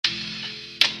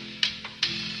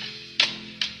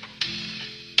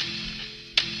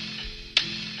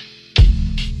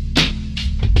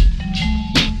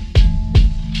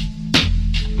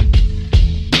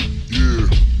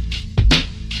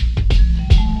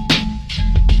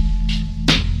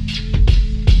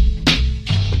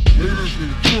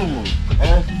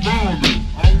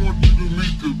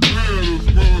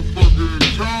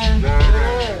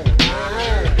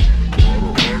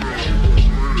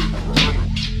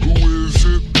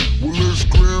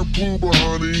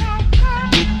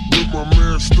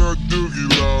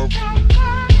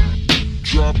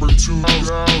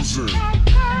2000.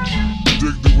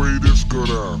 Dig the way this go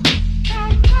down.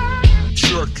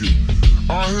 Check it.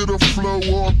 I hit a flow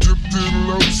all dipped in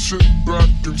low. Sit back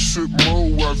and sit low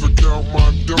as I count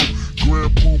my dough.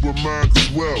 Grand Puba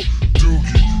Maxwell,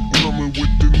 Doogie, coming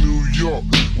with the New York.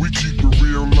 We keep it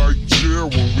real like jail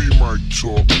when we might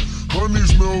talk.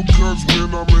 Honeys know cause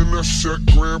when I'm in that set,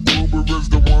 Grand Puba is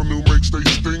the one who makes they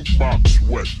stink box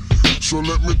wet. So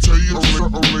let me tell you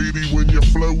something, lady, when your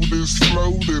float is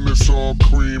floating, it's all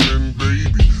creaming,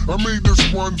 baby. I made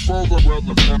this one for the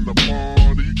brother from the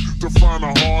party, to find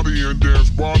a hardy and dance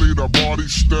body to body.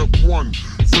 Step one,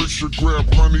 first you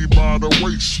grab honey by the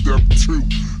waist. Step two,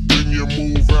 then you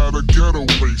move out of ghetto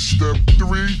base. Step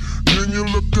three, then you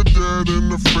look a dead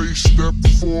in the face. Step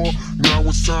four, now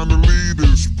it's time to leave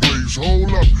this place.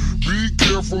 Hold up, be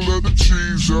careful of the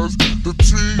cheesers, the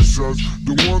teasers,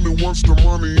 the one who wants the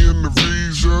money and the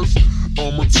visas.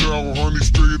 I'ma tell honey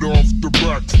straight off the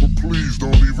back, but please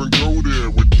don't even go there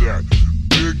with that.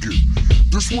 Dig it.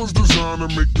 This one's designed to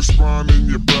make the spine in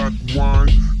your back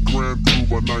whine. Grand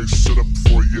Puba, nice setup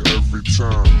for you every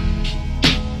time.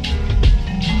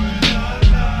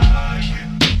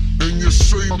 And you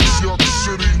say New York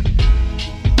City.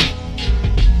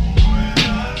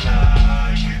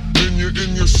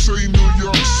 And you say New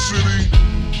York City.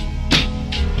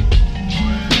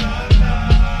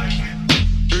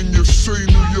 And you say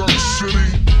New York City.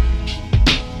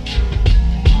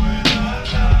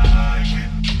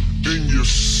 And you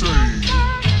say,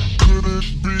 could it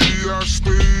be I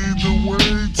stayed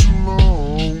away too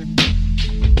long?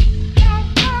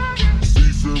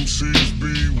 Thief MCs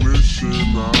be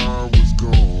wishing I was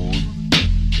gone.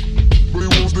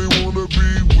 But they wanna be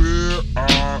where I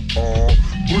are,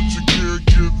 but you can't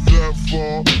get that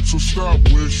far. So stop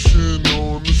wishing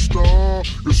on the star.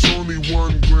 It's only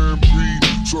one Grand Prix,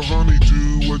 so honey,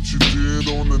 do what you did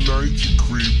on the night you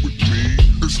creep with me.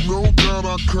 It's no doubt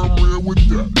I come real with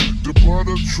that. The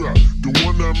butter trap, the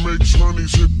one that makes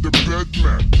honeys hit the bed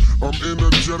mat. I'm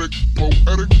energetic,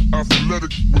 poetic,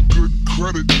 athletic, with good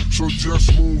credit. So just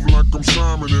move like I'm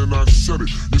Simon and I said it.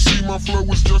 You see my flow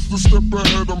is just a step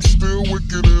ahead. I'm still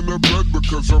wicked in the bed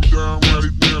because I'm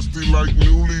downright nasty like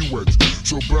newlyweds.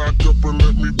 So back up and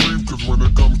let me breathe, cause when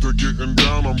it comes to getting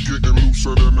down, I'm getting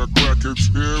looser than a crackhead's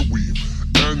hair weave.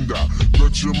 And I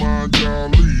let your mind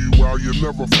leave while you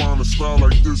never find a style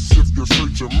like this if you're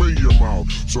searching me your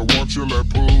mouth. So once you let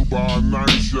Puba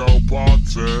nice yo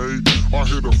party, I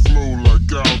hit a flow like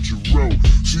Algero.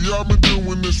 See, I've been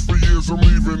doing this for years, I'm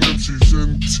leaving MCs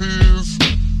in tears,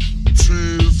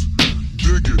 tears.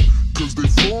 Dig it, cause they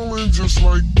falling just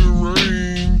like the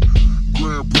rain.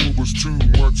 Grand Puba's too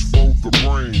much for the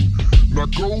brain. Now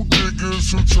gold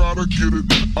diggers who try to get it,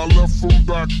 I left them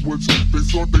backwards. They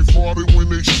thought they fought it when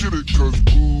they shit it, cause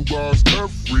Puba's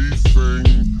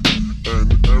everything,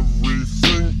 and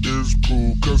everything is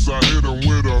Pooh. Cause I hit them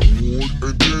with a one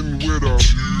and then with a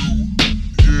two.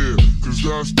 Yeah, cause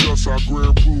that's just how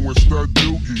Grand Pooh and Stud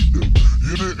Doogie do.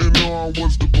 You didn't know I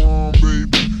was the bomb,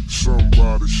 baby.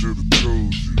 Somebody should've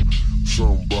told you.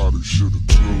 Somebody should've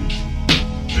told you.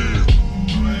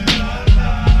 Yeah.